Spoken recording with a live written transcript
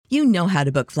You know how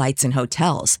to book flights and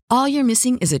hotels. All you're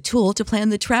missing is a tool to plan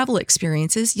the travel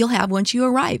experiences you'll have once you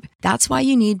arrive. That's why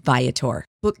you need Viator.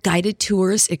 Book guided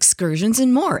tours, excursions,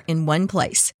 and more in one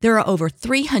place. There are over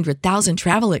 300,000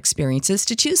 travel experiences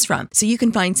to choose from, so you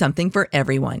can find something for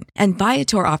everyone. And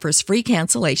Viator offers free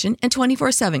cancellation and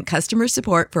 24/7 customer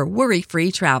support for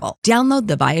worry-free travel. Download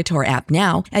the Viator app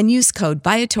now and use code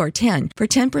Viator10 for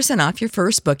 10% off your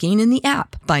first booking in the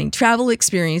app. Find travel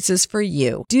experiences for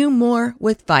you. Do more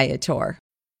with Viator.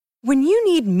 When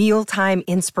you need mealtime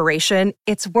inspiration,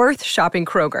 it's worth shopping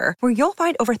Kroger, where you'll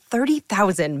find over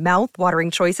 30,000 mouth-watering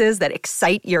choices that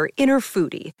excite your inner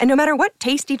foodie. And no matter what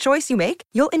tasty choice you make,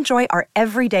 you'll enjoy our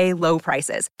everyday low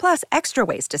prices, plus extra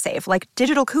ways to save, like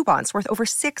digital coupons worth over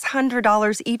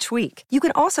 $600 each week. You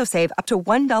can also save up to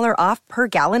 $1 off per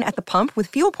gallon at the pump with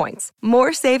fuel points.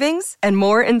 More savings and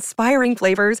more inspiring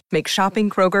flavors make shopping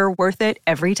Kroger worth it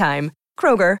every time.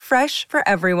 Kroger, fresh for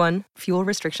everyone. Fuel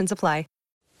restrictions apply.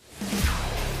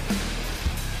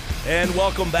 And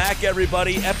welcome back,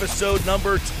 everybody. Episode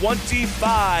number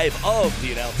 25 of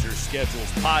the Announcer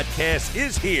Schedules podcast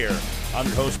is here. I'm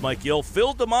your host, Mike Gill.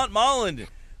 Phil DeMont-Molland,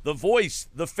 the voice,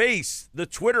 the face, the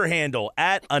Twitter handle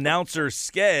at Announcer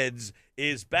Skeds,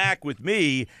 is back with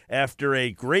me after a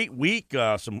great week.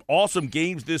 Some awesome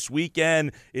games this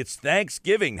weekend. It's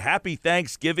Thanksgiving. Happy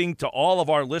Thanksgiving to all of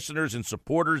our listeners and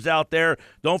supporters out there.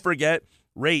 Don't forget,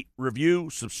 rate, review,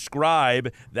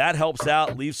 subscribe. That helps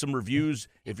out. Leave some reviews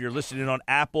if you're listening on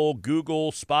Apple,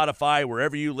 Google, Spotify,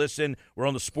 wherever you listen. We're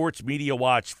on the Sports Media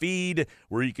Watch feed,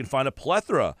 where you can find a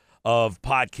plethora of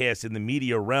podcasts in the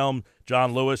media realm.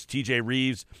 John Lewis, TJ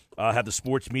Reeves have the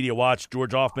Sports Media Watch.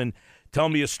 George Hoffman, Tell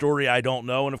Me a Story I Don't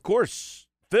Know. And, of course,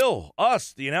 Phil,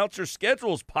 us, the Announcer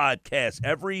Schedules podcast.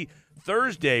 Every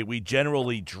Thursday we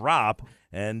generally drop.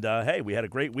 And, hey, we had a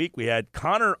great week. We had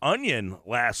Connor Onion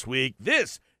last week.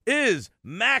 This is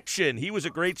Maction. He was a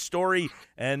great story,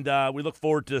 and we look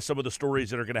forward to some of the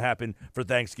stories that are going to happen for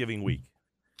Thanksgiving week.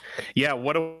 Yeah,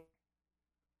 what a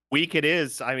week it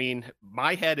is. I mean,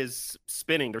 my head is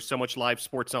spinning. There's so much live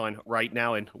sports on right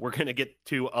now, and we're going to get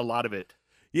to a lot of it.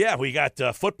 Yeah, we got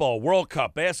football, World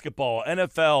Cup, basketball,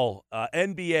 NFL,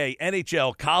 NBA,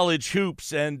 NHL, college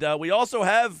hoops, and we also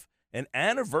have an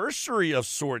anniversary of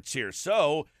sorts here.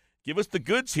 So give us the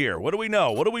goods here. What do we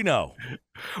know?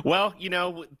 Well,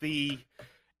 the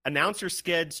Announcer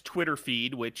Skeds Twitter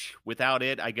feed, which without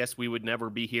it, I guess we would never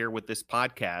be here with this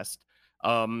podcast.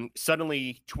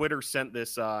 Suddenly, Twitter sent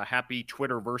this happy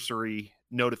Twitterversary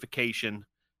notification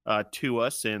to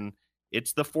us, and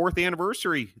it's the 4th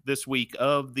anniversary this week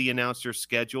of the Announcer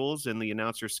Schedules and the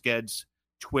Announcer Skeds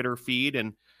Twitter feed,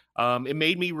 and it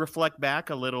made me reflect back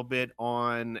a little bit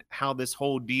on how this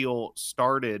whole deal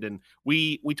started. And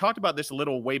we talked about this a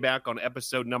little way back on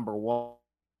episode number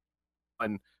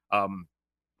 1.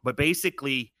 But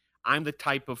basically, I'm the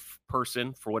type of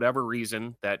person, for whatever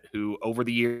reason, who over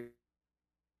the years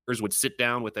would sit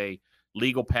down with a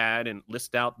legal pad and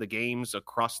list out the games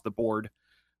across the board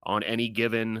on any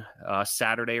given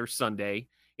Saturday or Sunday.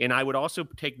 And I would also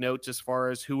take notes as far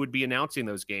as who would be announcing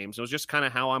those games. It was just kind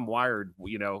of how I'm wired,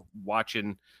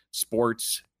 watching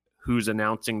sports, who's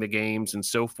announcing the games and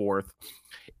so forth.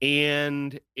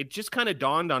 And it just kind of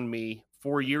dawned on me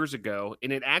 4 years ago.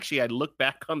 And I looked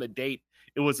back on the date.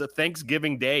 It was a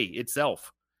Thanksgiving Day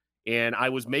itself. And I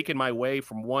was making my way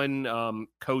from one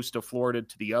coast of Florida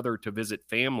to the other to visit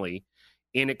family.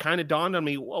 And it kind of dawned on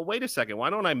me, well, wait a second. Why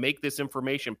don't I make this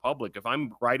information public? If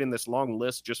I'm writing this long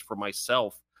list just for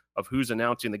myself of who's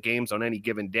announcing the games on any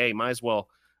given day, might as well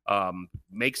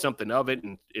make something of it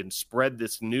and spread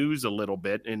this news a little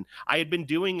bit. And I had been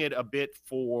doing it a bit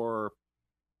for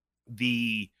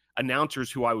the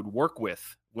announcers who I would work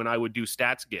with when I would do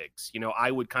stats gigs. I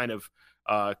would kind of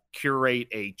curate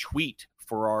a tweet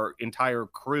for our entire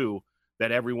crew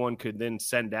that everyone could then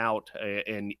send out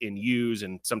and use.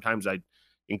 And sometimes I'd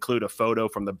include a photo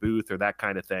from the booth or that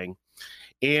kind of thing.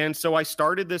 And so I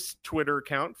started this Twitter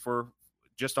account for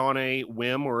just on a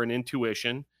whim or an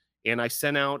intuition. And I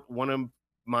sent out one of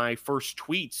my first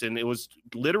tweets, and it was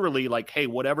literally like, hey,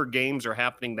 whatever games are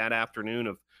happening that afternoon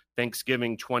of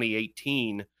Thanksgiving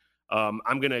 2018, I'm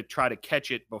going to try to catch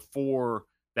it before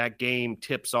that game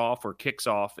tips off or kicks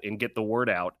off and get the word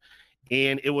out.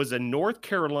 And it was a North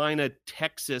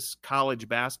Carolina-Texas college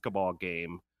basketball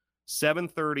game,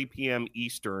 7:30 p.m.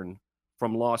 Eastern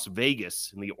from Las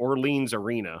Vegas in the Orleans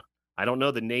Arena. I don't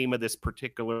know the name of this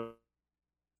particular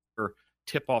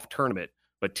tip-off tournament,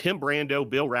 but Tim Brando,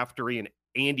 Bill Raftery, and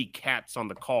Andy Katz on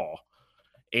the call.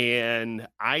 And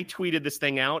I tweeted this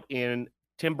thing out, and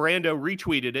Tim Brando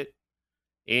retweeted it,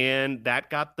 and that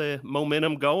got the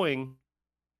momentum going.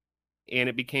 and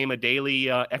it became a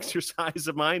daily exercise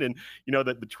of mine. And,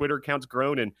 the Twitter account's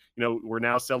grown, and, we're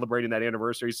now celebrating that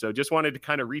anniversary. So just wanted to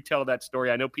kind of retell that story.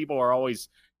 I know people are always,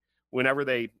 whenever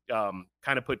they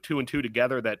kind of put two and two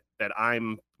together that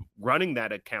I'm running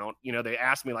that account, they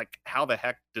ask me, like, how the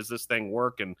heck does this thing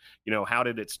work? And, how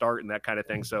did it start and that kind of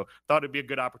thing. So thought it'd be a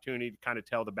good opportunity to kind of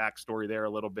tell the backstory there a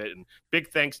little bit. And big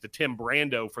thanks to Tim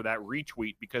Brando for that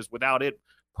retweet, because without it,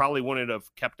 probably wouldn't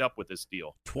have kept up with this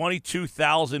deal.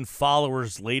 22,000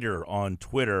 followers later on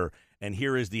Twitter, and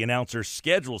here is the Announcer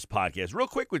Schedules podcast. Real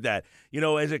quick with that,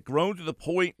 has it grown to the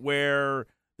point where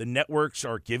the networks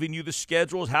are giving you the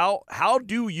schedules? How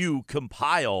do you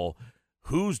compile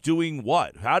who's doing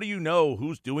what? How do you know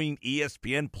who's doing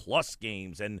ESPN Plus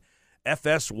games and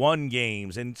FS1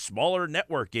 games and smaller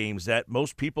network games that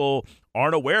most people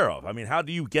aren't aware of? I mean, how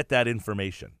do you get that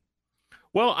information?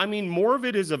 Well, I mean, more of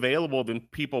it is available than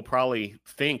people probably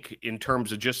think in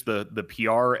terms of just the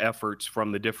PR efforts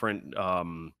from the different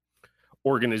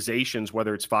organizations,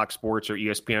 whether it's Fox Sports or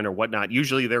ESPN or whatnot.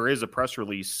 Usually there is a press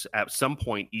release at some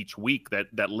point each week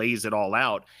that lays it all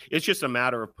out. It's just a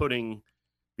matter of putting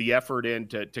the effort in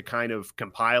to kind of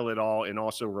compile it all and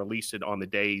also release it on the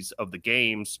days of the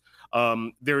games.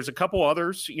 There's a couple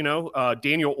others,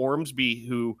 Daniel Ormsby,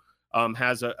 who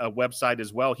has a website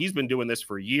as well. He's been doing this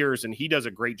for years, and he does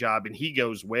a great job, and he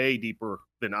goes way deeper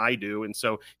than I do. And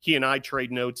so he and I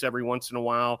trade notes every once in a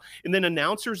while. And then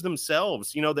announcers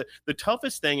themselves, the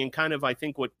toughest thing, and kind of I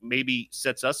think what maybe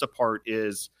sets us apart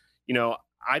is,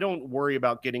 I don't worry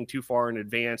about getting too far in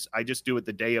advance. I just do it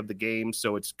the day of the game.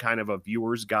 So it's kind of a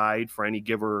viewer's guide for any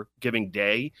giving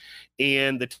day.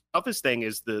 And the toughest thing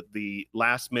is the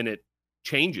last minute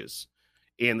changes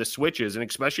and the switches, and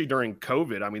especially during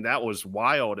COVID. I mean, that was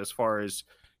wild as far as,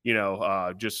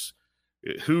 just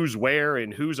who's where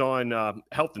and who's on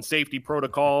health and safety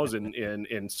protocols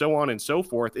and so on and so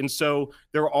forth. And so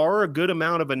there are a good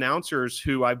amount of announcers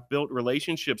who I've built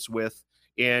relationships with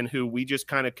and who we just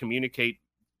kind of communicate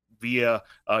via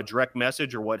direct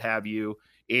message or what have you,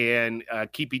 and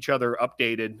keep each other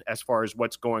updated as far as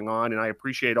what's going on. And I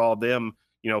appreciate all of them,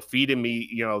 feeding me,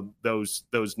 those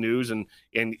news and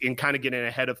kind of getting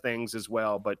ahead of things as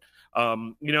well. But,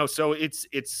 so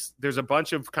there's a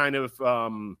bunch of kind of,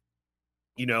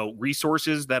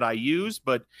 resources that I use,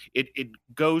 but it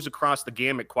goes across the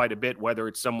gamut quite a bit, whether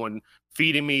it's someone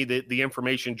feeding me the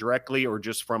information directly or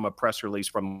just from a press release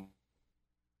from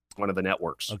one of the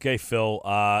networks. Okay, Phil,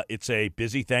 it's a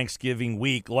busy Thanksgiving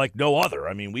week like no other.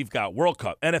 I mean, we've got World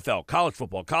Cup, NFL, college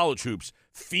football, college hoops.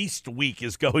 Feast week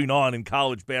is going on in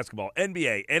college basketball,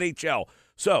 NBA, NHL.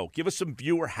 So give us some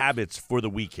viewer habits for the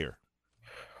week here.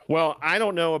 Well, I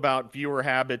don't know about viewer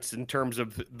habits in terms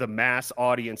of the mass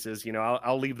audiences.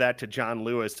 I'll leave that to John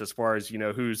Lewis as far as,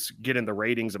 who's getting the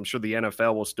ratings. I'm sure the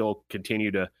NFL will still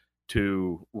continue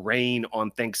to reign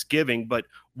on Thanksgiving. But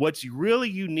what's really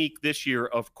unique this year,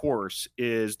 of course,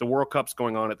 is the World Cup's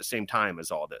going on at the same time as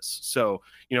all this. So,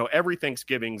 every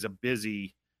Thanksgiving's a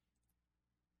busy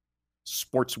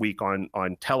sports week on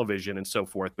television and so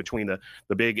forth, between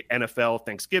the big NFL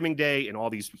Thanksgiving Day and all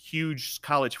these huge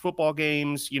college football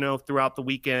games, throughout the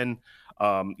weekend.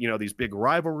 These big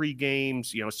rivalry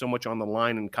games, so much on the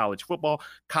line in college football,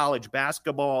 college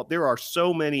basketball. There are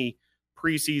so many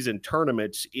preseason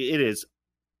tournaments. It is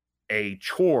a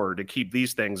chore to keep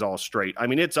these things all straight. I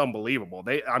mean, it's unbelievable.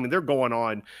 They're going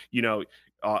on, you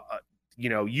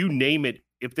name it.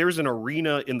 If there's an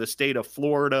arena in the state of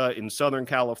Florida, in Southern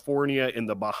California, in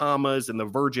the Bahamas, in the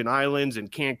Virgin Islands, in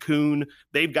Cancun,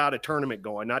 they've got a tournament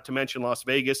going, not to mention Las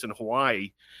Vegas and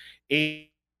Hawaii. And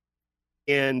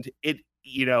it,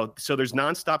 so there's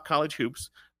nonstop college hoops.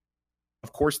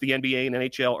 Of course, the NBA and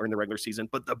NHL are in the regular season,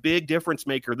 but the big difference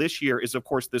maker this year is, of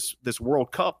course, this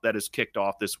World Cup that is kicked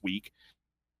off this week.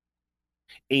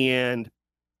 And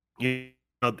it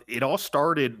all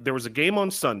started, there was a game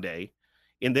on Sunday,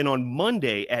 and then on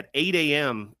Monday at 8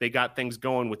 a.m., they got things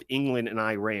going with England and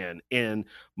Iran. And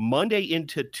Monday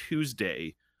into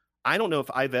Tuesday, I don't know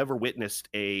if I've ever witnessed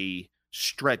a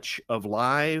stretch of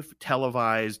live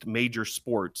televised major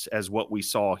sports as what we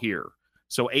saw here.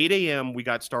 So 8 a.m., we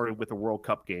got started with a World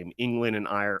Cup game, England and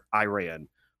Iran.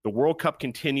 The World Cup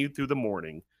continued through the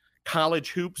morning.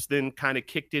 College hoops then kind of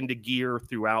kicked into gear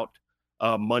throughout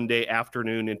Monday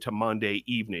afternoon into Monday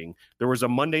evening. There was a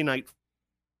Monday night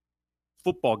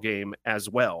football game as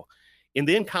well. And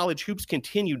then college hoops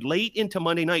continued late into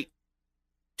Monday night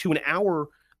to an hour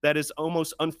that is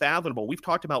almost unfathomable. We've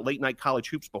talked about late night college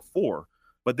hoops before,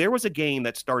 but there was a game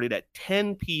that started at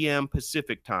 10 p.m.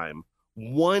 Pacific time,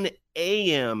 1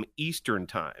 a.m. Eastern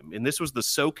time. And this was the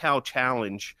SoCal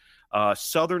Challenge,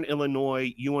 Southern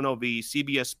Illinois, UNLV,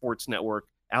 CBS Sports Network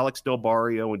Alex Del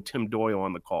Barrio and Tim Doyle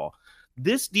on the call.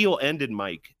 This deal ended,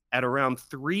 Mike, at around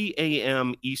 3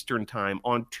 a.m. Eastern time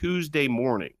on Tuesday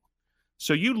morning.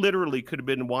 So you literally could have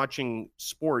been watching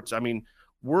sports. I mean,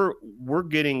 we're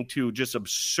getting to just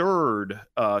absurd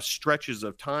stretches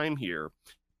of time here.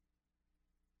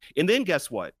 And then guess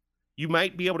what? You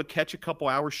might be able to catch a couple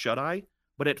hours shut-eye,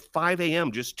 but at 5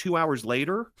 a.m., just 2 hours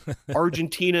later,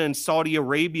 Argentina and Saudi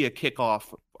Arabia kick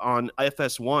off on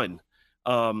FS1.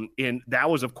 And that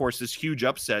was, of course, this huge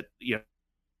upset,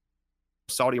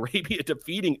 Saudi Arabia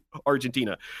defeating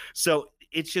Argentina. So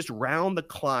it's just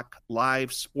round-the-clock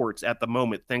live sports at the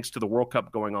moment, thanks to the World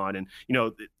Cup going on. And,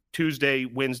 Tuesday,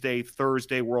 Wednesday,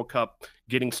 Thursday World Cup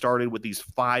getting started with these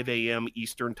 5 a.m.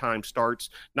 Eastern time starts.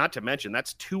 Not to mention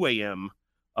that's 2 a.m.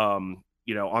 On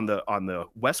the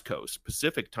West Coast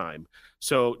Pacific time.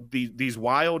 So these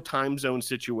wild time zone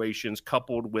situations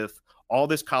coupled with all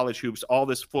this college hoops, all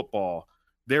this football,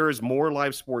 there is more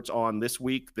live sports on this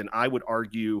week than I would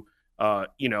argue,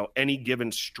 any given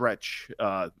stretch,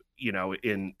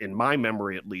 in my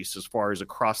memory, at least, as far as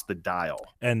across the dial.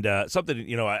 And something,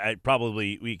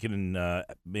 we can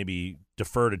maybe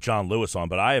defer to John Lewis on,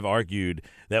 but I have argued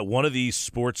that one of these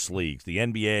sports leagues, the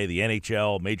NBA, the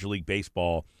NHL, Major League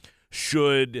Baseball,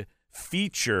 should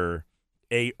feature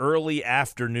a early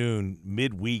afternoon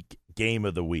midweek game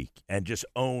of the week and just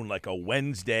own like a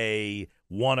Wednesday,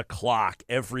 1 o'clock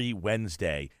every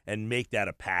Wednesday and make that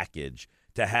a package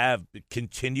to have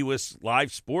continuous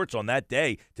live sports on that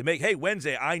day to make, hey,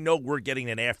 Wednesday, I know we're getting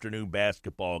an afternoon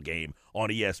basketball game on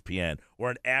ESPN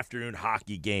or an afternoon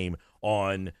hockey game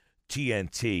on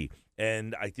TNT.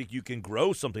 And I think you can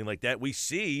grow something like that. We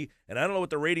see, and I don't know what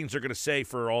the ratings are going to say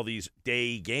for all these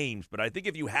day games, but I think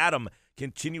if you had them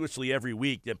continuously every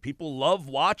week, that people love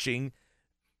watching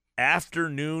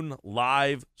afternoon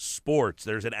live sports.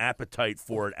 There's an appetite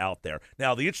for it out there.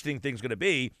 Now, the interesting thing is going to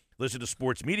be, listen to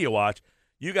Sports Media Watch,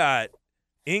 you got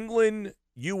England,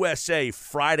 USA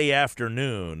Friday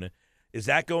afternoon. Is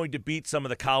that going to beat some of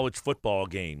the college football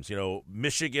games?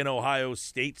 Michigan, Ohio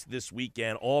State's this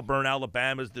weekend, Auburn,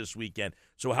 Alabama's this weekend.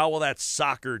 So how will that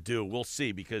soccer do? We'll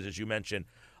see, because as you mentioned,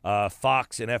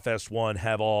 Fox and FS1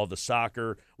 have all the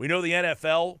soccer. We know the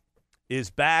NFL is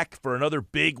back for another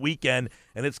big weekend,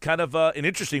 and it's kind of an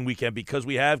interesting weekend because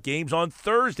we have games on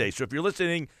Thursday. So if you're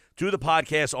listening to the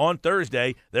podcast on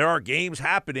Thursday, there are games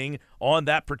happening on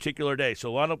that particular day.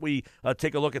 So why don't we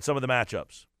take a look at some of the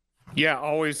matchups? Yeah,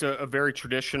 always a very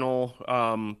traditional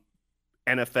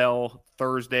NFL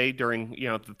Thursday during,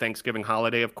 the Thanksgiving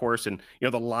holiday, of course. And,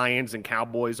 the Lions and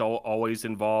Cowboys always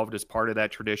involved as part of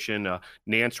that tradition.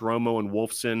 Nance, Romo, and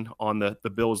Wolfson on the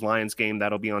Bills-Lions game.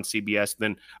 That'll be on CBS.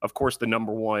 Then, of course, the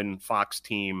number one Fox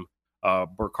team,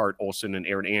 Burkhardt, Olsen, and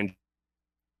Aaron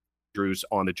Andrews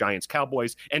on the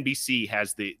Giants-Cowboys. NBC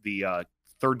has the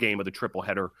third game of the triple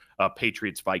header,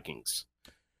 Patriots-Vikings.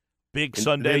 Big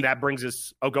Sunday. And that brings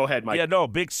us – go ahead, Mike. Yeah, no,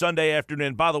 big Sunday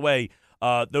afternoon. By the way,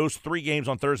 those three games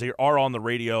on Thursday are on the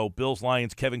radio. Bills,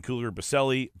 Lions, Kevin Kugler,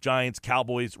 Baselli, Giants,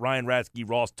 Cowboys, Ryan Ratzke,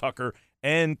 Ross Tucker,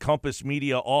 and Compass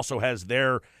Media also has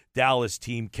their Dallas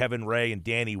team, Kevin Ray and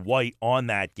Danny White, on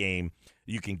that game.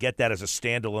 You can get that as a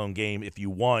standalone game if you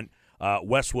want.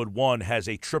 Westwood One has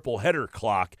a triple header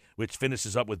clock, which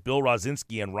finishes up with Bill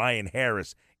Rosinski and Ryan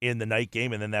Harris in the night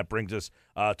game, and then that brings us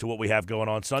to what we have going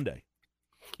on Sunday.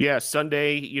 Yeah,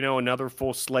 Sunday, another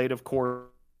full slate, of course.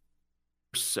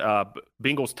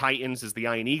 Bengals-Titans is the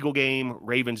Iron Eagle game.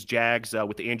 Ravens-Jags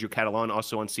with Andrew Catalan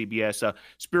also on CBS.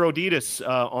 Spiro Ditas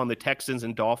on the Texans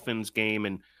and Dolphins game.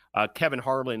 And Kevin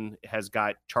Harlan has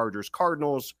got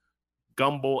Chargers-Cardinals,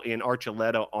 Gumbel and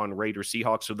Archuleta on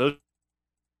Raiders-Seahawks. So those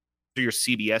are your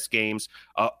CBS games.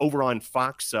 Over on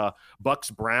Fox,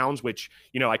 Bucks-Browns, which,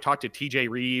 I talked to TJ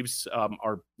Reeves,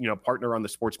 our, partner on the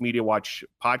Sports Media Watch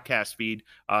podcast feed.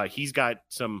 He's got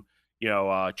some,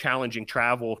 challenging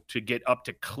travel to get up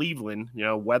to Cleveland.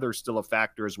 Weather's still a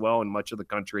factor as well in much of the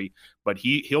country, but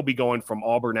he'll be going from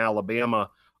Auburn, Alabama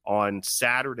on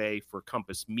Saturday for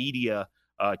Compass Media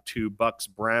to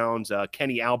Bucks-Browns.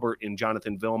 Kenny Albert and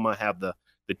Jonathan Vilma have the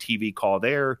TV call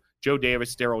there. Joe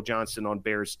Davis, Daryl Johnson on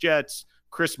Bears-Jets,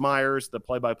 Chris Myers, the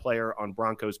play-by-player on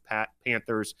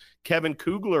Broncos-Panthers, Kevin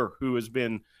Kugler, who has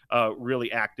been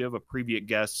really active, a previous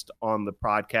guest on the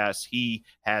podcast. He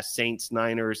has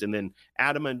Saints-Niners, and then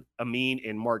Adam Amin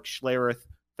and Mark Schlereth,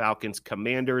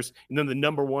 Falcons-Commanders. And then the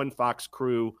number one Fox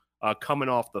crew coming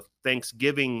off the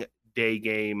Thanksgiving Day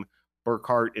game,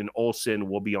 Burkhardt and Olsen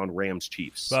will be on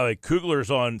Rams-Chiefs. By the way, Kugler's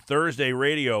on Thursday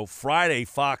radio, Friday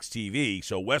Fox TV.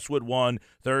 So Westwood One,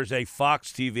 Thursday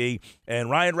Fox TV. And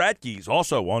Ryan Ratzke's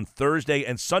also on Thursday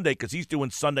and Sunday because he's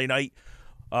doing Sunday night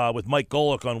with Mike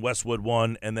Golick on Westwood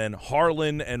 1, and then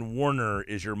Harlan and Warner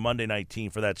is your Monday night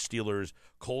team for that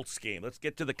Steelers-Colts game. Let's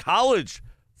get to the college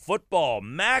football.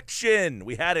 Maction.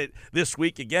 We had it this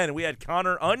week again, and we had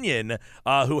Connor Onion,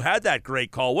 who had that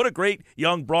great call. What a great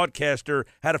young broadcaster.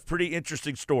 Had a pretty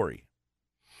interesting story.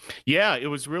 Yeah, it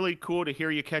was really cool to hear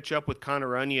you catch up with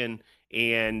Connor Onion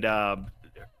and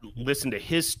listen to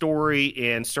his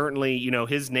story. And certainly,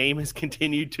 his name has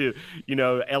continued to,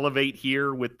 elevate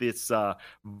here with this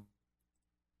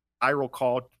viral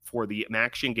call for the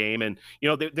Maction game. And,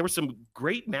 there was some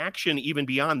great Maction even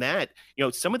beyond that.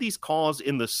 Some of these calls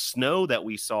in the snow that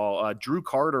we saw, Drew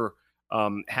Carter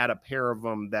had a pair of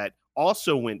them that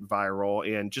also went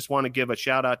viral, and just want to give a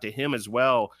shout out to him as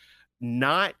well.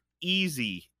 Not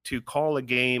easy to call a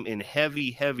game in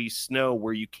heavy snow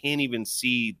where you can't even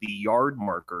see the yard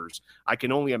markers. I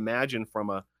can only imagine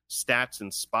from a stats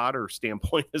and spotter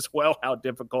standpoint as well how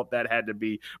difficult that had to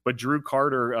be. But Drew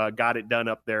Carter got it done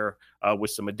up there with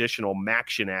some additional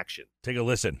Maction action. Take a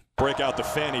listen. Break out the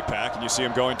fanny pack, and you see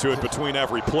him going to it between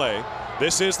every play.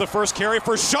 This is the first carry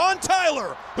for Sean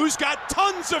Tyler, who's got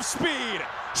tons of speed.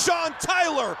 Sean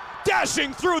Tyler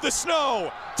dashing through the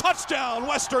snow. Touchdown,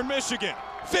 Western Michigan.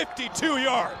 52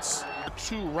 yards.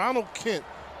 Ronald Kent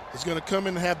is going to come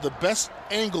in and have the best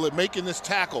angle at making this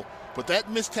tackle. But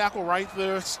that missed tackle right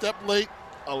there, step late,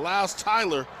 allows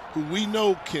Tyler, who we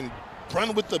know can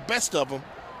run with the best of them,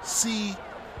 see,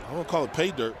 I don't call it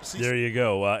pay dirt. There you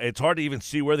go. It's hard to even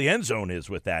see where the end zone is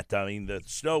with that. I mean, the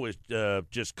snow is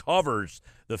just covers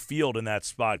the field in that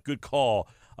spot. Good call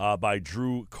by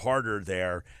Drew Carter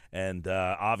there. And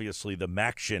obviously the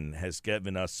Maction has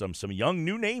given us some young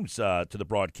new names to the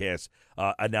broadcast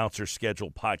announcer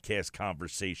schedule podcast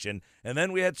conversation. And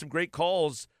then we had some great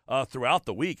calls throughout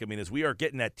the week. I mean, as we are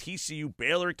getting that TCU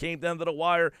Baylor came down to the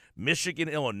wire, Michigan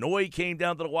Illinois came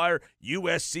down to the wire,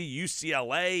 USC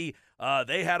UCLA,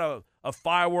 they had a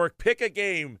firework. Pick a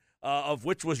game of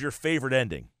which was your favorite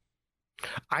ending.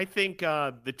 I think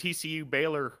the TCU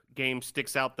Baylor game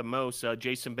sticks out the most.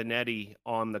 Jason Benetti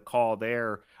on the call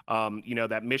there.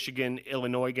 That Michigan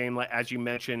Illinois game, as you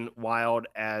mentioned, wild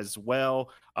as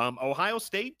well. Ohio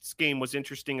State's game was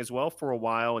interesting as well for a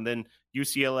while, and then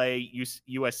UCLA,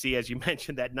 USC, as you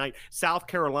mentioned that night. South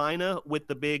Carolina with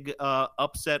the big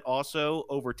upset also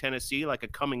over Tennessee, like a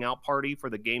coming out party for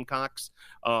the Gamecocks.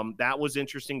 That was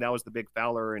interesting. That was the big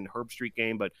Fowler and Herb Street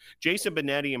game. But Jason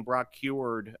Benetti and Brock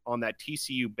Heward on that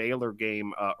TCU Baylor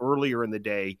game earlier in the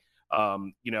day,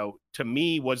 to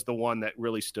me was the one that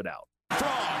really stood out.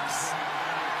 Frogs.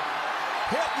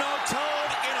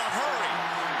 Hypnotoad in a hurry.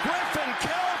 Griffin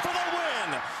Kell for the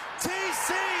win.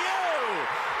 TCU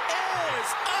is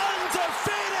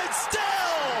undefeated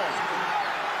still.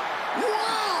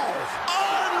 Wow.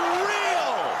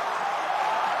 Unreal.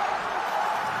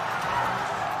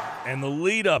 And the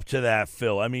lead up to that,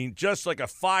 Phil, I mean, just like a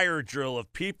fire drill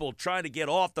of people trying to get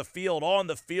off the field, on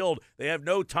the field. They have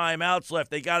no timeouts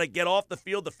left. They got to get off the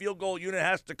field. The field goal unit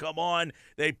has to come on.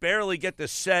 They barely get the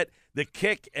set, the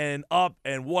kick, and up.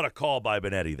 And what a call by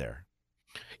Benetti there.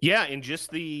 Yeah, and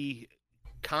just the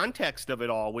context of it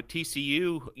all with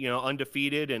TCU,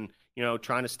 undefeated and,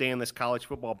 trying to stay in this college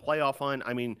football playoff hunt.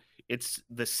 I mean, it's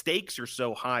the stakes are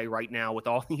so high right now with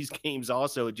all these games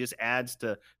also. It just adds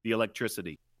to the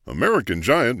electricity. American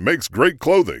Giant makes great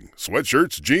clothing,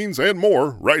 sweatshirts, jeans, and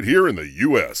more right here in the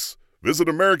U.S. Visit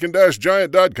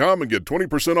American-Giant.com and get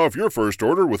 20% off your first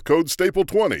order with code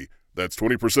STAPLE20. That's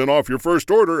 20% off your first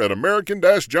order at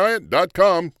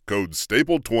American-Giant.com, code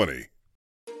STAPLE20.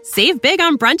 Save big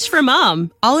on brunch for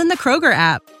mom, all in the Kroger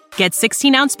app. Get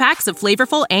 16-ounce packs of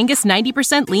flavorful Angus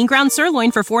 90% lean ground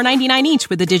sirloin for $4.99 each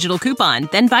with a digital coupon.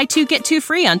 Then buy 2, get 2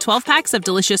 free on 12 packs of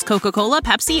delicious Coca-Cola,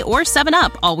 Pepsi, or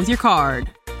 7-Up, all with your card.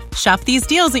 Shop these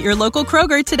deals at your local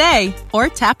Kroger today, or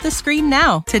tap the screen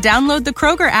now to download the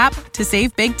Kroger app to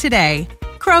save big today.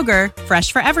 Kroger,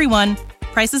 fresh for everyone.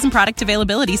 Prices and product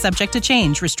availability subject to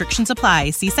change. Restrictions apply.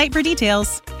 See site for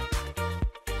details.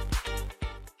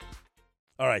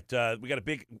 All right, we got a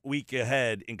big week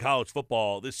ahead in college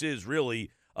football. This is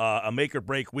really a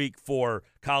make-or-break week for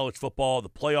college football. The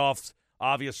playoffs,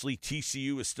 obviously,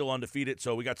 TCU is still undefeated,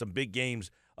 so we got some big games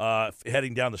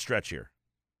heading down the stretch here.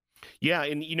 Yeah,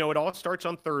 and, it all starts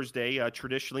on Thursday.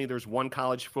 Traditionally, there's one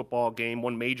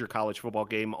major college football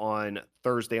game on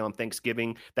Thursday on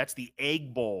Thanksgiving. That's the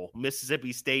Egg Bowl,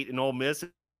 Mississippi State and Ole Miss.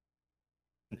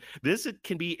 This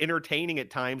can be entertaining at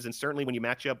times, and certainly when you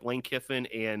match up Lane Kiffin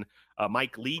and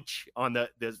Mike Leach on the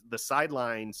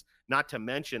sidelines, not to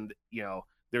mention,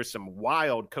 there's some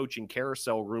wild coaching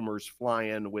carousel rumors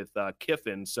flying with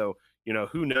Kiffin. So,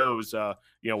 who knows,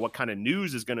 what kind of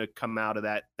news is going to come out of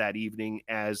that evening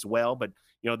as well. But,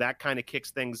 that kind of kicks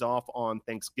things off on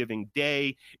Thanksgiving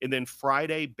Day. And then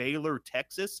Friday, Baylor,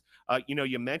 Texas.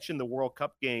 You mentioned the World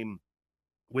Cup game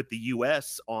with the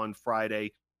U.S. on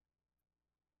Friday.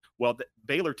 Well,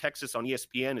 Baylor, Texas on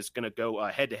ESPN is going to go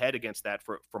head-to-head against that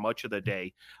for much of the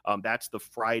day. That's the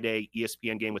Friday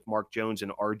ESPN game with Mark Jones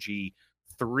and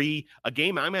RG3. A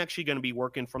game I'm actually going to be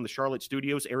working from the Charlotte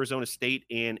studios, Arizona State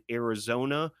and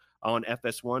Arizona on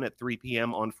FS1 at 3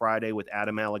 p.m. on Friday with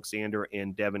Adam Alexander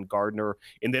and Devin Gardner.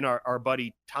 And then our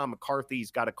buddy Tom McCarthy's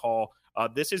got a call.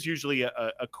 This is usually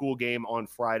a cool game on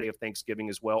Friday of Thanksgiving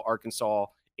as well. Arkansas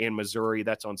and Missouri.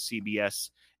 That's on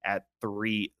CBS at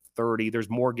 3:30.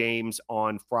 There's more games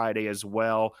on Friday as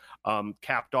well,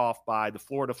 capped off by the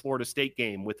Florida State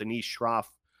game with Anish Shroff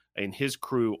and his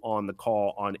crew on the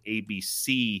call on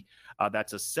ABC.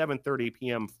 That's a 7:30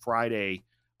 p.m. Friday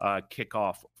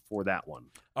kickoff for that one.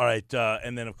 All right,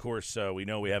 and then, of course, we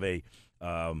know we have a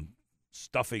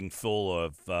stuffing full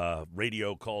of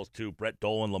radio calls to Brett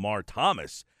Dolan, Lamar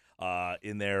Thomas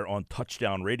in there on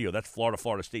Touchdown Radio. That's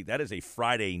Florida State. That is a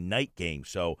Friday night game.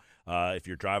 So if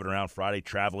you're driving around Friday,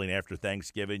 traveling after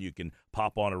Thanksgiving, you can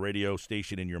pop on a radio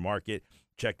station in your market.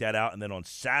 Check that out. And then on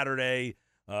Saturday,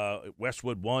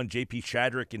 Westwood 1, J.P.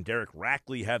 Shadrick and Derek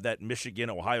Rackley have that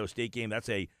Michigan-Ohio State game. That's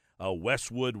a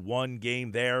Westwood 1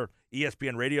 game there.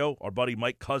 ESPN Radio, our buddy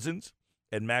Mike Cousins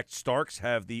and Max Starks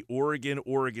have the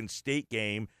Oregon State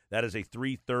game. That is a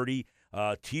 3:30.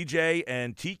 TJ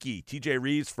and TJ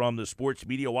Reeves from the Sports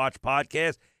Media Watch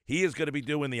podcast, he is going to be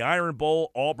doing the Iron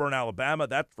Bowl, Auburn, Alabama.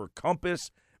 That's for Compass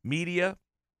Media.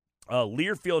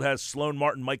 Learfield has Sloan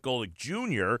Martin, Mike Golick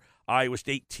Jr., Iowa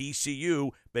State,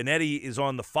 TCU. Benetti is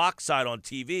on the Fox side on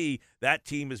TV. That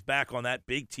team is back on that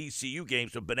big TCU game,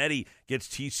 so Benetti gets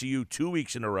TCU 2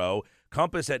 weeks in a row.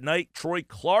 Compass at night, Troy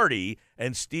Clardy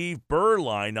and Steve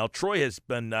Berline. Now, Troy has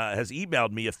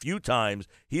emailed me a few times.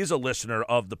 He is a listener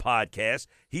of the podcast.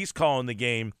 He's calling the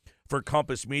game for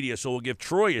Compass Media, so we'll give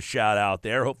Troy a shout-out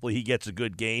there. Hopefully he gets a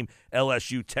good game.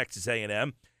 LSU, Texas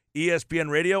A&M. ESPN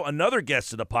Radio, another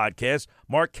guest of the podcast,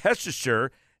 Mark Hestischer,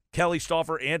 Kelly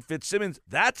Stauffer, and Fitzsimmons.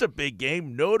 That's a big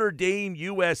game. Notre Dame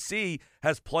USC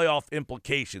has playoff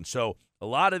implications. So a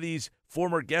lot of these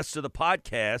former guests of the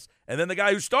podcast, and then the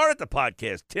guy who started the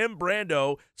podcast, Tim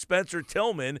Brando, Spencer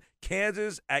Tillman,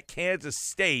 Kansas at Kansas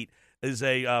State is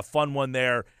a fun one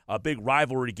there, a big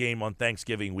rivalry game on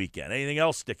Thanksgiving weekend. Anything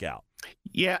else stick out?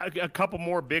 Yeah, a couple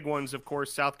more big ones, of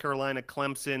course. South Carolina,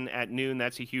 Clemson at noon.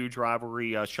 That's a huge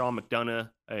rivalry. Sean McDonough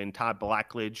and Todd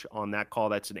Blackledge on that call.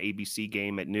 That's an ABC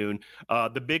game at noon.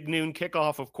 The big noon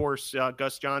kickoff, of course,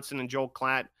 Gus Johnson and Joel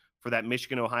Klatt for that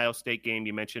Michigan-Ohio State game.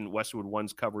 You mentioned Westwood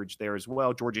One's coverage there as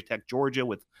well. Georgia Tech, Georgia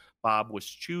with Bob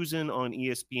Wischusen on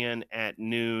ESPN at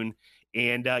noon.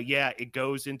 And, it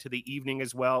goes into the evening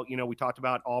as well. We talked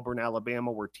about Auburn, Alabama,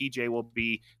 where TJ will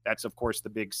be. That's, of course, the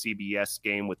big CBS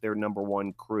game with their number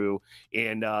one crew.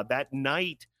 And that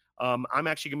night, I'm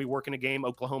actually going to be working a game,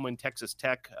 Oklahoma and Texas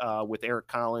Tech, with Eric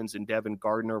Collins and Devin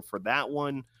Gardner for that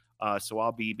one. So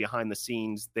I'll be behind the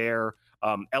scenes there.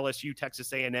 LSU,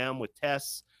 Texas A&M with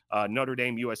Tess. Notre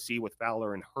Dame, USC with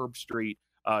Fowler and Herbstreit.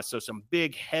 So some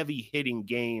big, heavy-hitting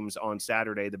games on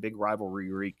Saturday, the big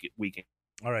rivalry weekend.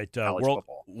 All right,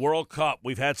 World Cup.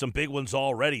 We've had some big ones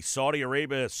already. Saudi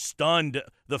Arabia stunned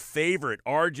the favorite,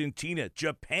 Argentina.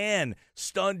 Japan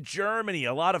stunned Germany.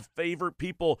 A lot of favorite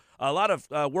people, a lot of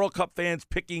World Cup fans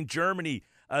picking Germany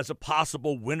as a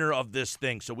possible winner of this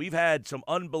thing. So we've had some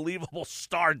unbelievable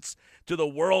starts to the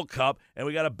World Cup, and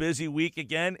we got a busy week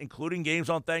again, including games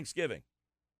on Thanksgiving.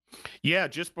 Yeah,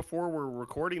 just before we're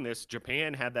recording this,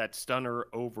 Japan had that stunner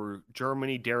over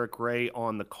Germany. Derek Ray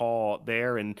on the call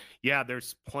there. And yeah,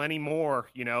 there's plenty more.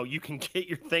 You can get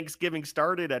your Thanksgiving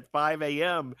started at 5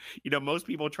 a.m. Most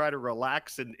people try to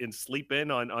relax and sleep in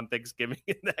on Thanksgiving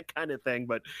and that kind of thing.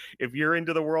 But if you're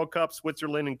into the World Cup,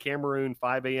 Switzerland and Cameroon,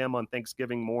 5 a.m. on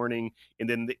Thanksgiving morning, and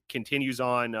then it continues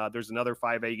on. There's another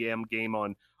 5 a.m. game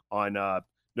on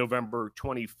November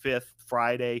 25th,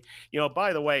 Friday.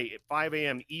 By the way, at 5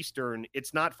 a.m. Eastern,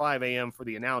 it's not 5 a.m. for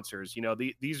the announcers.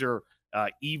 These are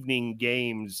evening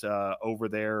games over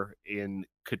there in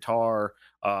Qatar.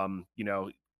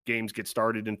 Games get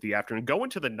started into the afternoon. Go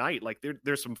into the night. Like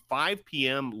there's some 5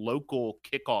 p.m. local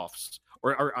kickoffs,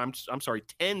 or I'm sorry,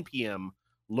 10 p.m.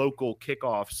 local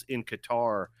kickoffs in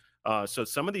Qatar. So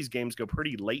some of these games go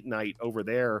pretty late night over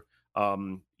there.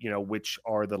 Which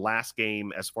are the last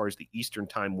game as far as the Eastern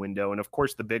time window. And of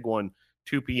course, the big one,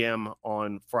 2 p.m.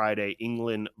 on Friday,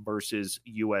 England versus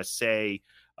USA.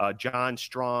 John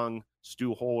Strong,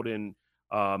 Stu Holden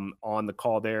on the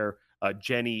call there.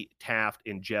 Jenny Taft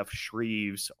and Jeff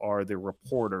Shreves are the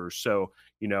reporters. So,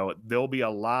 there'll be a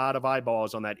lot of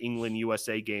eyeballs on that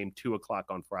England-USA game, 2:00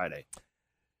 on Friday.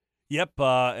 Yep,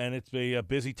 and it's a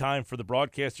busy time for the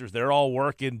broadcasters. They're all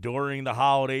working during the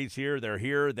holidays here. They're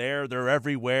here, there, they're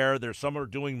everywhere. Some are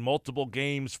doing multiple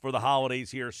games for the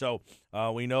holidays here. So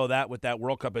we know that with that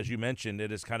World Cup, as you mentioned,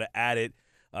 it has kind of added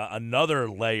another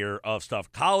layer of stuff.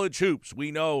 College hoops,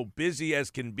 we know, busy as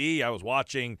can be. I was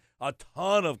watching a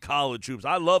ton of college hoops.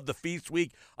 I love the Feast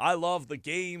Week. I love the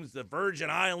games, the Virgin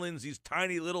Islands, these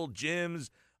tiny little gyms.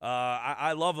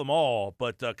 I love them all,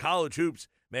 but college hoops,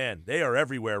 man, they are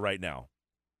everywhere right now.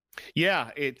 Yeah,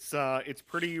 it's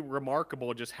pretty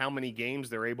remarkable just how many games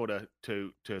they're able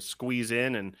to squeeze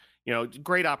in, and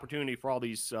great opportunity for all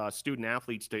these student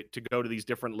athletes to go to these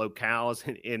different locales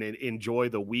and enjoy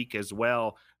the week as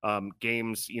well.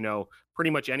 Games, pretty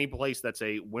much any place that's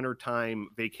a wintertime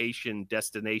vacation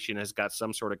destination has got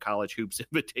some sort of college hoops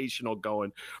invitational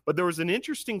going. But there was an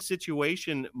interesting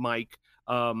situation, Mike,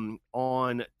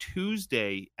 on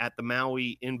Tuesday at the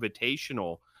Maui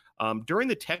Invitational. During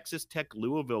the Texas Tech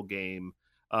Louisville game,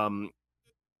 John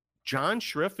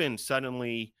Schriffen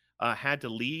suddenly had to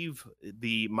leave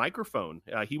the microphone.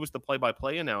 He was the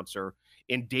play-by-play announcer,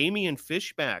 and Damian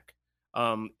Fishback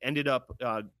ended up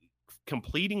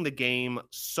completing the game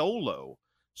solo.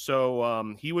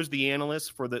 So he was the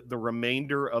analyst for the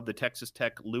remainder of the Texas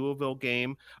Tech Louisville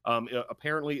game.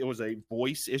 Apparently, it was a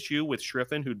voice issue with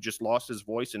Schriffen, who just lost his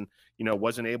voice and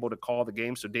wasn't able to call the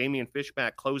game. So Damian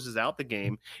Fishback closes out the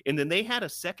game, and then they had a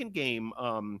second game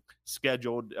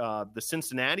scheduled, the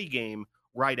Cincinnati game,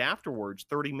 right afterwards,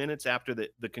 30 minutes after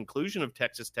the conclusion of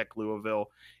Texas Tech Louisville,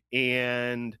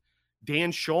 and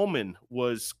Dan Schulman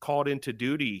was called into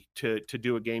duty to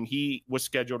do a game. He was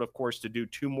scheduled, of course, to do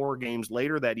 2 more games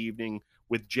later that evening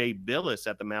with Jay Billis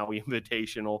at the Maui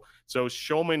Invitational. So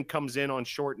Schulman comes in on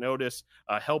short notice.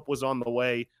 Help was on the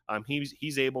way.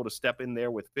 He's able to step in there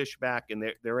with Fishback,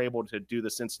 and they're able to do the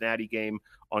Cincinnati game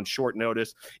on short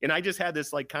notice. And I just had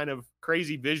this kind of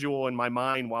crazy visual in my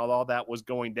mind while all that was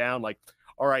going down.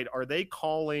 All right, are they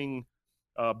calling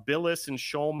Billis and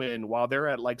Schulman while they're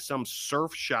at some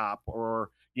surf shop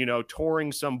or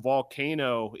touring some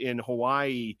volcano in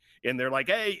Hawaii, and they're like,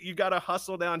 hey, you got to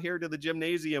hustle down here to the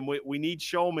gymnasium, we need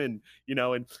Schulman,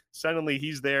 and suddenly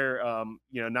he's there,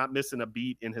 not missing a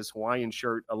beat in his Hawaiian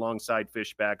shirt alongside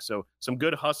Fishback. So some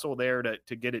good hustle there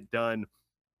to get it done.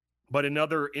 But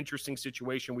another interesting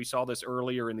situation, we saw this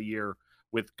earlier in the year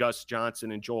with Gus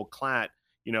Johnson and Joel Klatt,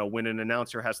 when an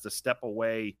announcer has to step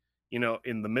away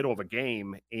in the middle of a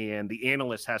game, and the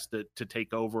analyst has to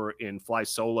take over and fly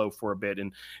solo for a bit.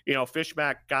 And,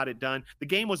 Fishback got it done. The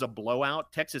game was a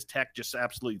blowout. Texas Tech just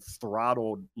absolutely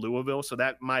throttled Louisville. So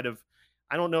that might have,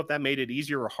 I don't know if that made it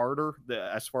easier or harder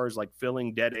as far as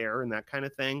filling dead air and that kind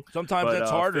of thing. Sometimes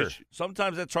that's harder.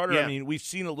 Sometimes that's harder. Yeah. I mean, we've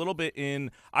seen a little bit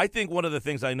I think one of the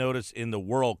things I noticed in the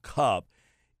World Cup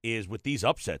is with these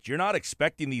upsets. You're not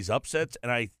expecting these upsets,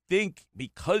 and I think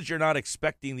because you're not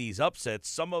expecting these upsets,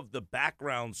 some of the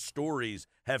background stories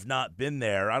have not been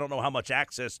there. I don't know how much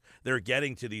access they're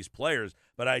getting to these players,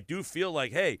 but I do feel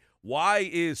like, hey, why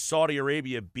is Saudi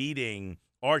Arabia beating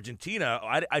Argentina?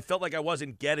 I felt like I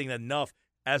wasn't getting enough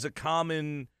as a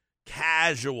common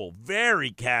casual, very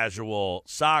casual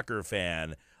soccer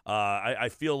fan. I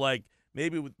feel like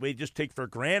maybe we just take for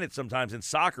granted sometimes in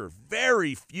soccer,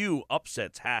 very few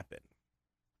upsets happen.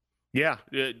 Yeah,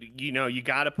 you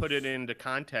got to put it into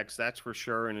context, that's for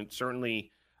sure. And it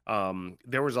certainly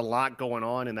there was a lot going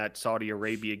on in that Saudi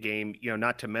Arabia game,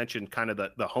 not to mention kind of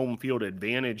the home field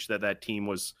advantage that team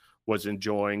was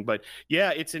enjoying. But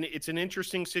yeah, it's an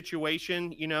interesting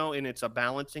situation, and it's a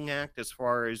balancing act as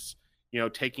far as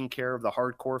taking care of the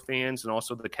hardcore fans and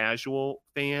also the casual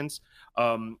fans.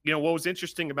 What was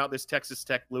interesting about this Texas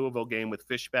Tech Louisville game with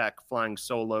Fishback flying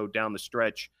solo down the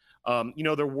stretch,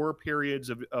 there were periods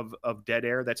of dead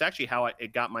air. That's actually how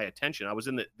it got my attention. I was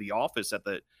in the office at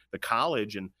the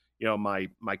college, and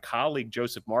my colleague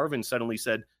Joseph Marvin suddenly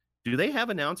said, "Do they have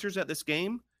announcers at this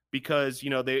game?" Because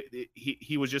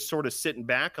he was just sort of sitting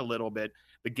back a little bit.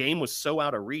 The game was so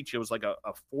out of reach. It was like a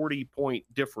 40-point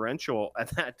differential at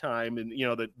that time. And,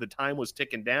 the time was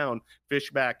ticking down.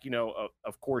 Fishback,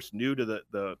 of course, new to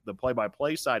the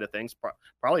play-by-play side of things,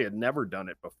 probably had never done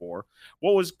it before.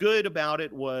 What was good about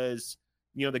it was,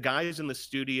 the guys in the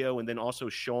studio, and then also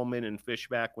Schulman and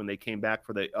Fishback, when they came back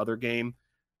for the other game,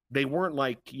 they weren't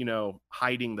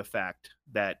hiding the fact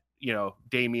that,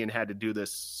 Damian had to do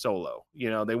this solo.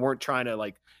 They weren't trying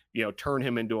to turn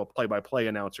him into a play-by-play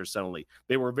announcer suddenly.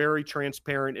 They were very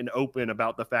transparent and open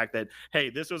about the fact that,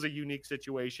 hey, this was a unique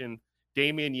situation.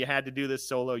 Damian, you had to do this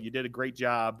solo. You did a great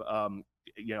job.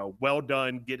 Well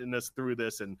done getting us through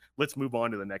this, and let's move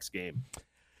on to the next game.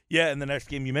 Yeah, in the next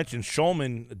game, you mentioned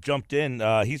Shulman jumped in.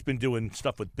 He's been doing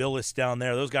stuff with Billis down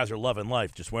there. Those guys are loving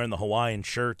life, just wearing the Hawaiian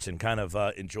shirts and kind of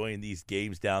enjoying these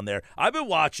games down there. I've been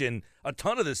watching a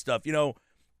ton of this stuff.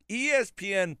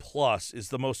 ESPN Plus is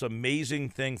the most amazing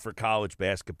thing for college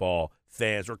basketball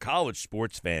fans or college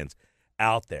sports fans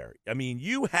out there. I mean,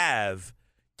 you have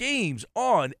games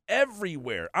on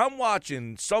everywhere. I'm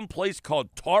watching some place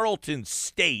called Tarleton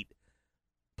State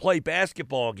play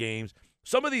basketball games.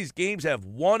 Some of these games have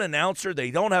one announcer. They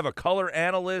don't have a color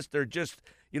analyst. They're just,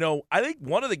 I think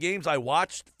one of the games I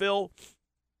watched, Phil,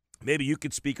 maybe you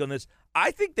could speak on this.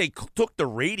 I think they took the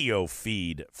radio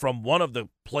feed from one of the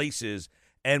places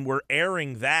and were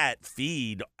airing that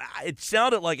feed. It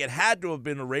sounded like it had to have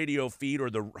been a radio feed or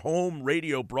the home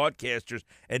radio broadcasters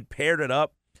and paired it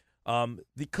up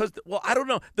because, I don't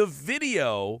know. The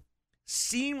video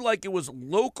seemed like it was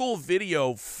local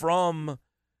video from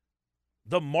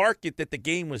the market that the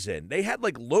game was in. They had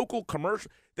like local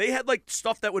commercial. They had like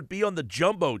stuff that would be on the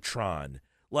Jumbotron.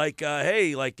 Like,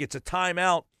 hey, like it's a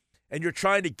timeout and you're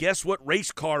trying to guess what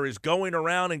race car is going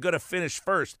around and going to finish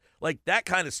first. Like that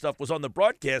kind of stuff was on the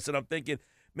broadcast. And I'm thinking,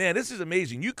 man, this is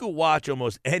amazing. You could watch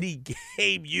almost any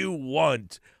game you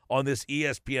want on this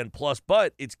ESPN Plus,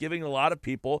 but it's giving a lot of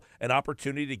people an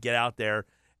opportunity to get out there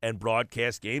and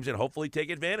broadcast games and hopefully take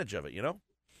advantage of it,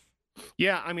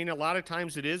 Yeah, I mean, a lot of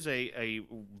times it is a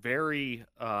very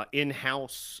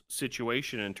in-house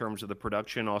situation in terms of the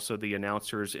production, also the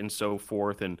announcers and so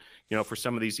forth. And, for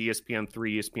some of these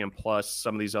ESPN3, ESPN Plus,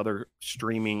 some of these other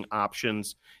streaming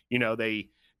options,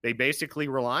 they basically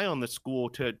rely on the school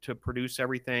to produce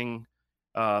everything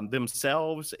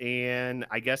themselves. And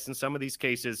I guess in some of these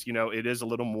cases, it is a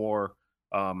little more,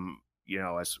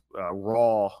 as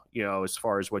raw, as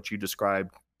far as what you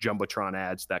described, Jumbotron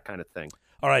ads, that kind of thing.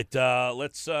 All right,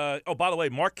 let's by the way,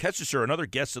 Mark Kestecher, another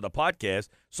guest of the podcast,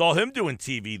 saw him doing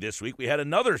TV this week. We had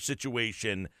another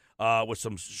situation with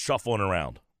some shuffling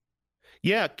around.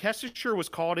 Yeah, Kestecher was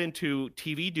called into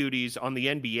TV duties on the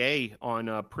NBA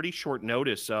on pretty short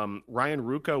notice. Ryan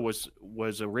Ruocco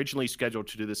was originally scheduled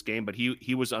to do this game, but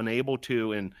he was unable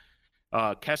to, and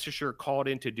Kestecher called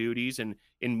into duties. And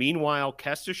meanwhile,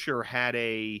 Kestecher had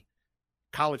a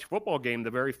college football game the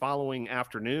very following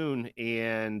afternoon,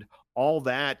 and all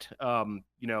that,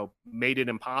 made it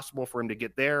impossible for him to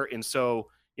get there. And so,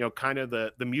 kind of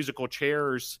the musical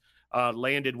chairs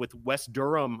landed with Wes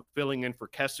Durham filling in for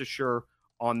Kestecher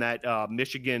on that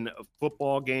Michigan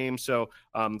football game. So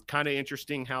kind of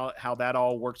interesting how that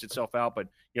all works itself out. But,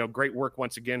 great work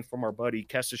once again from our buddy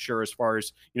Kestecher as far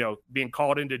as, being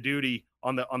called into duty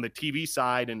on the TV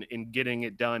side and getting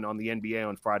it done on the NBA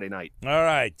on Friday night. All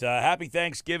right. Happy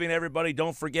Thanksgiving, everybody.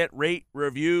 Don't forget, rate,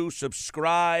 review,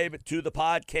 subscribe to the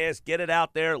podcast. Get it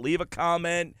out there. Leave a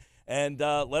comment. And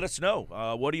let us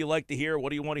know. What do you like to hear? What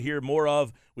do you want to hear more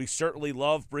of? We certainly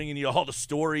love bringing you all the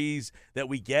stories that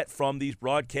we get from these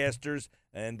broadcasters.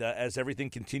 And as everything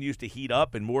continues to heat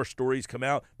up and more stories come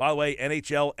out. By the way,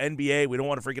 NHL, NBA, we don't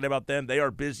want to forget about them. They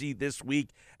are busy this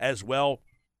week as well.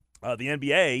 The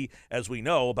NBA, as we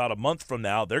know, about a month from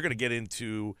now, they're going to get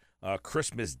into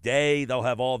Christmas Day. They'll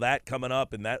have all that coming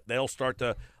up, and that they'll start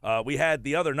to we had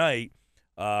the other night,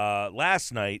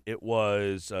 last night, it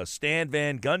was Stan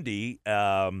Van Gundy,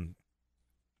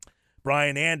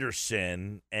 Brian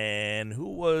Anderson, and who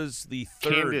was the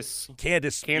third?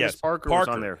 Candace yes, Parker was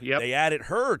on there. Yep. They added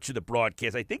her to the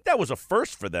broadcast. I think that was a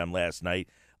first for them last night.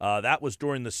 That was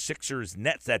during the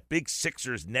Sixers-Nets, that big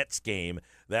Sixers-Nets game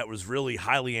that was really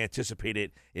highly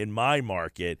anticipated in my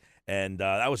market. And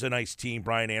that was a nice team.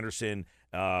 Brian Anderson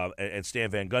and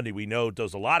Stan Van Gundy, we know,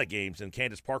 does a lot of games. And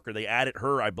Candace Parker, they added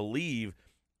her, I believe,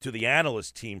 to the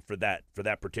analyst team for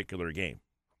that particular game.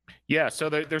 Yeah, so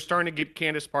they're starting to get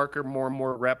Candace Parker more and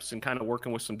more reps and kind of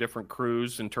working with some different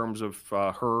crews in terms of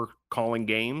her calling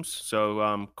games.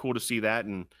 So cool to see that.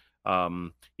 And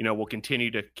we'll continue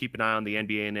to keep an eye on the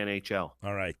NBA and NHL.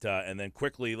 All right. And then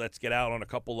quickly, let's get out on a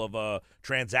couple of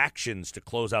transactions to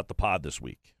close out the pod this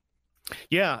week.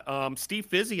 Yeah. Steve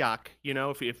Physiak,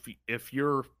 if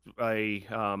you're a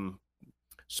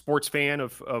sports fan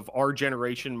of our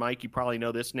generation, Mike, you probably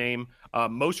know this name.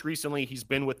 Most recently, he's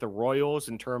been with the Royals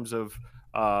in terms of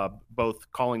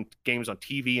both calling games on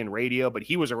TV and radio, but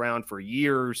he was around for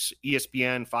years,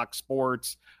 ESPN, Fox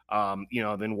Sports,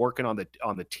 then working on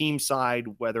the team side,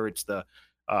 whether it's the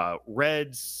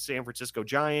Reds, San Francisco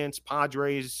Giants,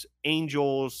 Padres,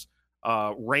 Angels,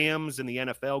 Rams in the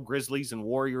NFL, Grizzlies and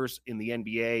Warriors in the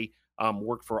NBA,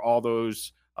 worked for all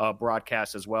those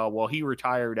broadcasts as well. Well, he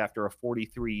retired after a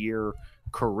 43-year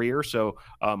career. So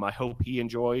I hope he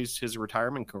enjoys his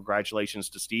retirement. Congratulations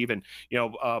to Steve. And,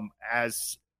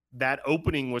 as that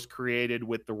opening was created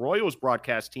with the Royals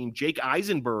broadcast team, Jake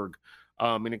Eisenberg,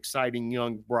 an exciting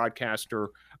young broadcaster,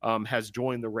 has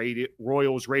joined the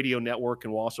Royals radio network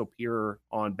and will also appear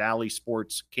on Bally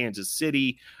Sports Kansas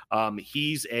City.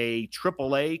 He's a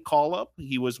AAA call-up.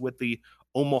 He was with the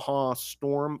Omaha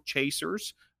Storm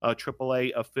Chasers, a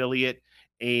AAA affiliate,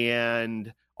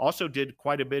 and also did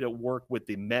quite a bit of work with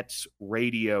the Mets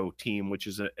radio team, which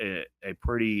is a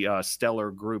pretty stellar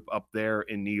group up there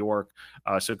in New York.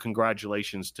 So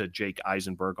congratulations to Jake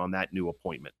Eisenberg on that new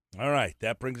appointment. All right,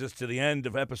 that brings us to the end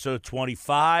of episode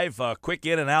 25. Quick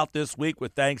in and out this week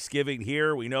with Thanksgiving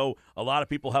here. We know a lot of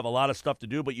people have a lot of stuff to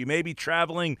do, but you may be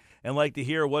traveling and like to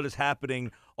hear what is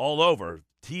happening all over.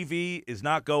 TV is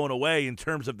not going away in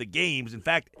terms of the games. In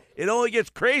fact, it only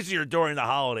gets crazier during the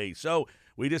holidays. So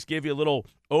we just give you a little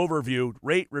overview.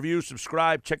 Rate, review,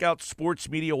 subscribe. Check out Sports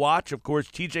Media Watch. Of course,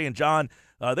 TJ and John,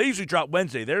 they usually drop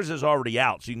Wednesday. Theirs is already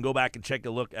out, so you can go back and take a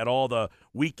look at all the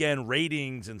weekend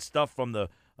ratings and stuff from the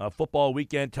football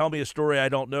weekend. Tell Me a Story I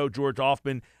Don't Know. George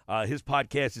Hoffman, his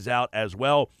podcast is out as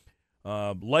well.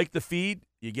 Like the feed.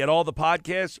 You get all the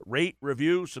podcasts. Rate,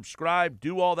 review, subscribe.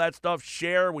 Do all that stuff.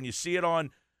 Share when you see it on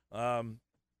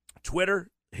Twitter.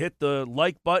 Hit the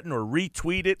like button or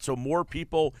retweet it so more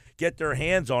people get their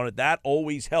hands on it. That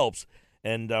always helps.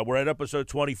 And we're at episode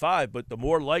 25, but the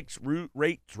more likes,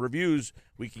 rates, reviews,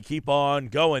 we can keep on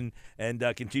going and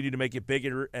continue to make it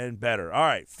bigger and better. All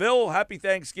right, Phil, happy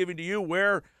Thanksgiving to you.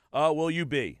 Where will you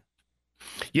be?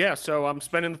 Yeah, so I'm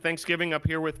spending Thanksgiving up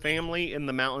here with family in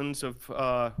the mountains of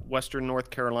western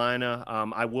North Carolina.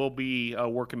 I will be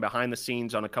working behind the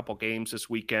scenes on a couple games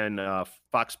this weekend.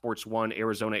 Fox Sports 1,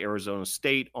 Arizona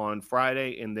State on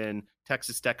Friday, and then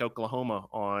Texas Tech, Oklahoma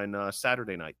on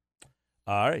Saturday night.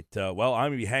 All right. Well, I'm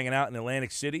going to be hanging out in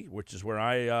Atlantic City, which is where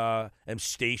I am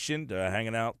stationed,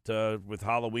 hanging out with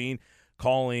Halloween,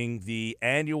 calling the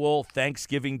annual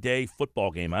Thanksgiving Day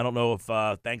football game. I don't know if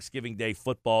Thanksgiving Day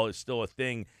football is still a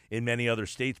thing in many other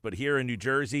states, but here in New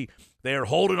Jersey, they are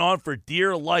holding on for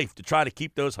dear life to try to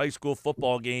keep those high school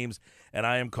football games, and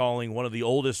I am calling one of the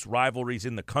oldest rivalries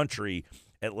in the country,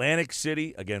 Atlantic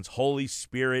City against Holy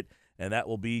Spirit, and that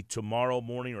will be tomorrow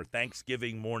morning or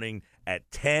Thanksgiving morning at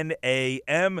 10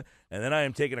 a.m., and then I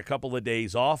am taking a couple of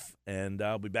days off, and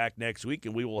I'll be back next week,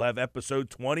 and we will have episode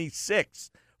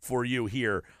 26 for you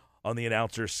here on the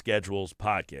Announcer Schedules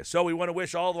podcast. So we want to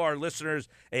wish all of our listeners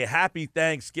a happy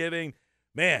Thanksgiving.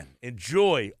 Man,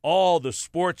 enjoy all the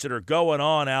sports that are going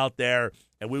on out there,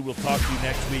 and we will talk to you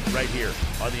next week right here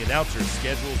on the Announcer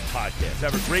Schedules podcast.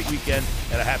 Have a great weekend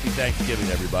and a happy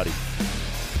Thanksgiving, everybody.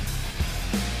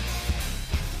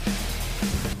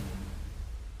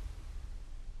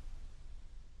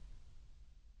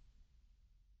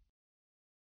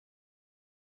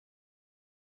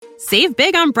 Save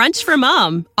big on brunch for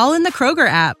mom, all in the Kroger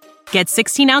app. Get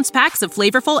 16-ounce packs of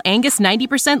flavorful Angus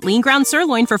 90% lean ground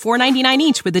sirloin for $4.99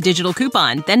 each with a digital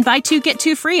coupon. Then buy 2, get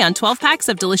 2 free on 12 packs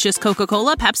of delicious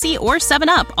Coca-Cola, Pepsi, or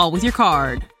 7-Up, all with your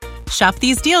card. Shop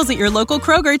these deals at your local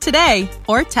Kroger today,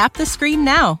 or tap the screen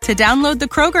now to download the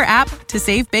Kroger app to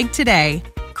save big today.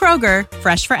 Kroger,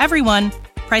 fresh for everyone.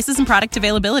 Prices and product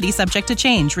availability subject to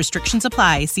change. Restrictions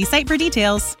apply. See site for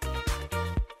details.